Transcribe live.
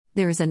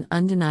There is an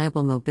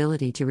undeniable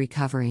mobility to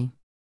recovery.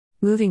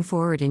 Moving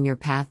forward in your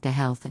path to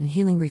health and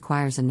healing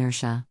requires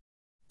inertia.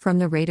 From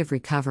the rate of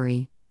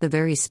recovery, the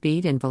very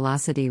speed and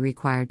velocity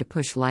required to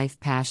push life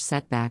past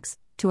setbacks,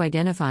 to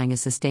identifying a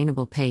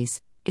sustainable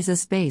pace, is a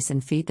space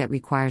and feat that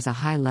requires a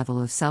high level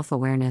of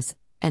self-awareness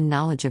and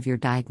knowledge of your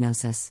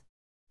diagnosis.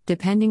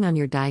 Depending on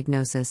your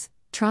diagnosis,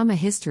 trauma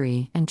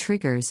history, and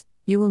triggers,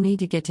 you will need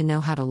to get to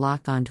know how to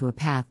lock onto a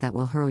path that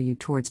will hurl you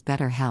towards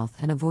better health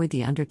and avoid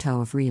the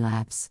undertow of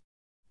relapse.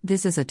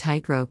 This is a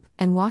tightrope,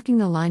 and walking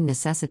the line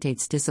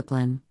necessitates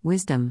discipline,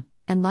 wisdom,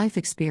 and life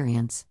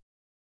experience.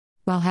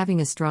 While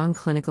having a strong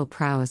clinical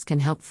prowess can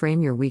help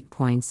frame your weak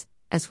points,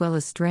 as well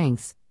as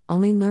strengths,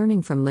 only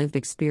learning from lived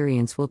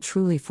experience will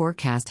truly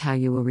forecast how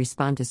you will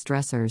respond to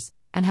stressors,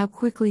 and how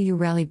quickly you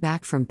rally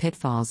back from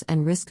pitfalls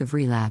and risk of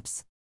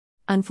relapse.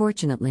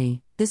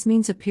 Unfortunately, this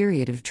means a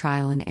period of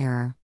trial and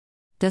error.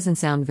 Doesn't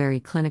sound very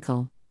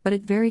clinical, but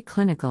it's very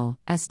clinical,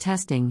 as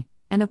testing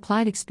and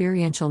applied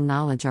experiential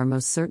knowledge are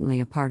most certainly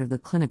a part of the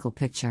clinical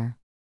picture.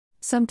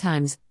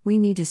 Sometimes, we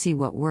need to see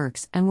what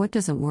works and what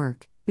doesn't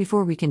work,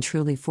 before we can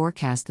truly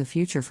forecast the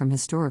future from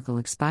historical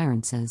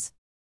experiences.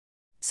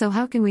 So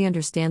how can we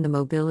understand the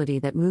mobility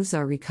that moves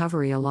our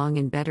recovery along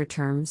in better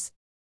terms?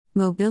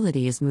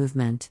 Mobility is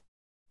movement.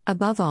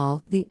 Above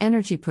all, the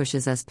energy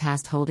pushes us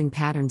past holding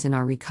patterns in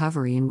our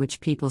recovery in which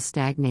people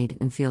stagnate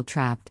and feel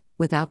trapped,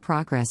 without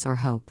progress or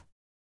hope.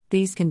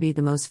 These can be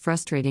the most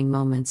frustrating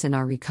moments in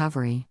our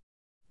recovery.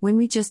 When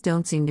we just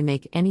don't seem to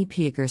make any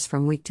progress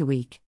from week to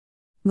week.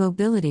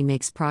 Mobility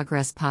makes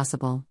progress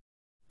possible.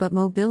 But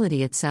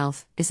mobility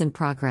itself isn't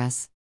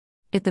progress.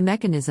 It's the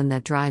mechanism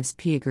that drives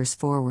progress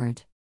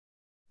forward.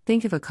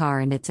 Think of a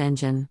car and its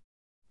engine.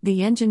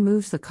 The engine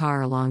moves the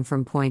car along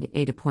from point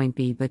A to point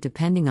B, but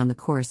depending on the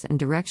course and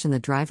direction the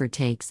driver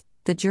takes,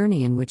 the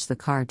journey in which the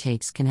car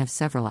takes can have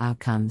several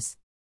outcomes.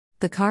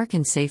 The car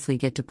can safely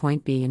get to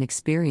point B and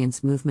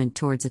experience movement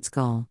towards its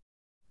goal.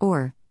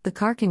 Or, the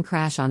car can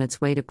crash on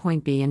its way to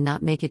point B and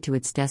not make it to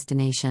its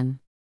destination.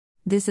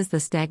 This is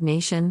the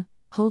stagnation,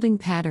 holding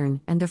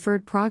pattern, and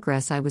deferred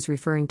progress I was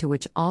referring to,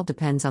 which all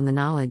depends on the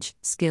knowledge,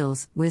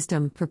 skills,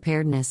 wisdom,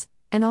 preparedness,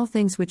 and all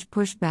things which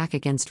push back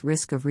against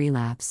risk of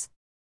relapse.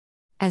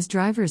 As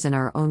drivers in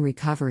our own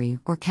recovery,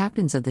 or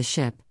captains of the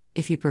ship,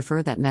 if you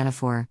prefer that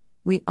metaphor,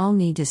 we all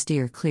need to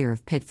steer clear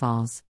of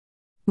pitfalls.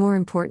 More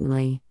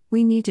importantly,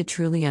 we need to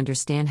truly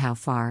understand how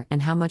far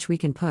and how much we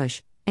can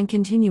push, and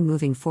continue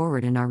moving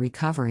forward in our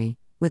recovery,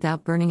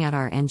 without burning out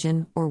our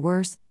engine, or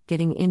worse,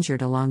 getting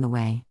injured along the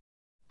way.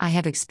 I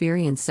have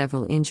experienced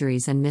several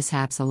injuries and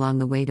mishaps along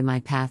the way to my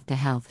path to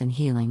health and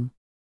healing.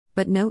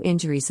 But no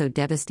injury so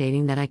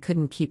devastating that I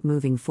couldn't keep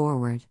moving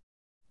forward.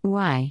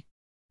 Why?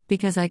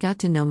 Because I got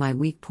to know my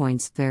weak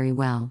points very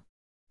well.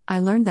 I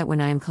learned that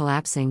when I am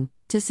collapsing,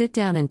 to sit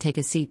down and take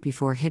a seat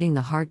before hitting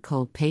the hard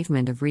cold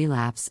pavement of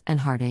relapse and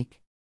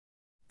heartache.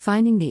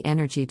 Finding the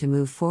energy to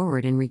move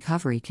forward in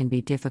recovery can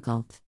be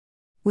difficult.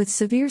 With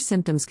severe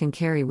symptoms can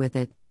carry with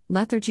it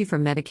lethargy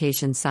from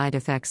medication side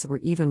effects, or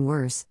even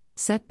worse,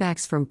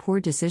 setbacks from poor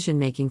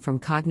decision-making from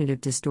cognitive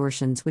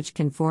distortions which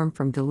can form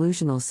from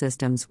delusional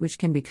systems which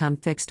can become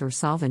fixed or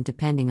solvent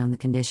depending on the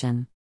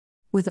condition.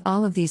 With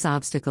all of these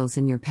obstacles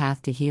in your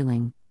path to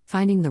healing,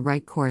 finding the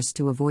right course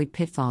to avoid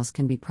pitfalls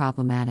can be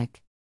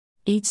problematic.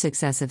 Each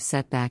successive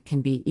setback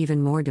can be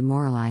even more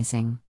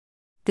demoralizing.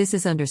 This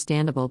is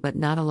understandable, but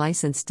not a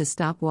license to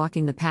stop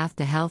walking the path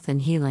to health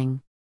and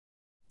healing.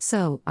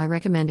 So, I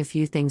recommend a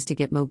few things to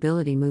get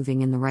mobility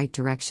moving in the right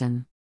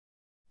direction.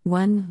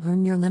 1.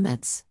 Learn your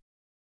limits.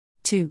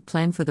 2.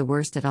 Plan for the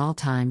worst at all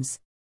times.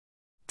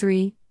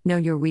 3. Know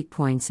your weak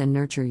points and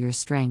nurture your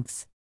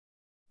strengths.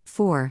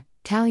 4.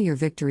 Tally your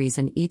victories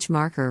and each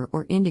marker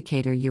or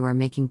indicator you are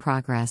making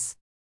progress.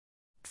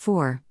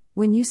 4.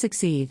 When you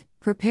succeed,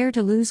 prepare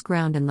to lose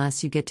ground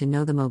unless you get to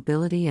know the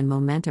mobility and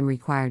momentum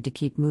required to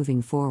keep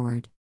moving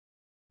forward.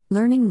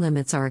 Learning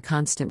limits are a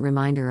constant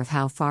reminder of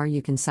how far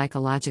you can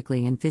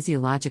psychologically and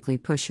physiologically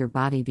push your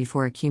body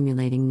before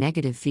accumulating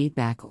negative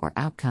feedback or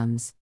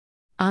outcomes.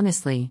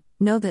 Honestly,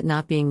 know that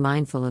not being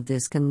mindful of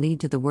this can lead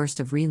to the worst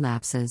of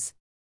relapses.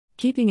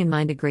 Keeping in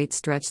mind a great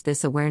stretch,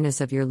 this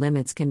awareness of your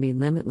limits can be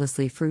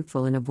limitlessly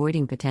fruitful in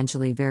avoiding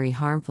potentially very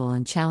harmful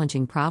and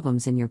challenging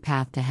problems in your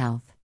path to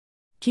health.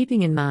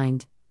 Keeping in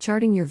mind,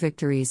 charting your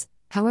victories,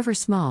 however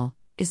small,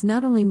 is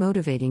not only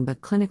motivating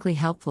but clinically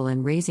helpful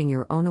in raising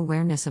your own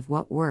awareness of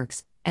what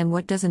works and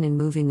what doesn't in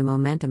moving the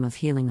momentum of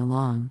healing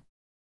along.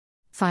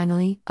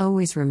 Finally,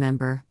 always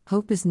remember,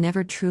 hope is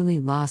never truly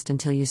lost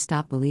until you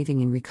stop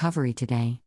believing in recovery today.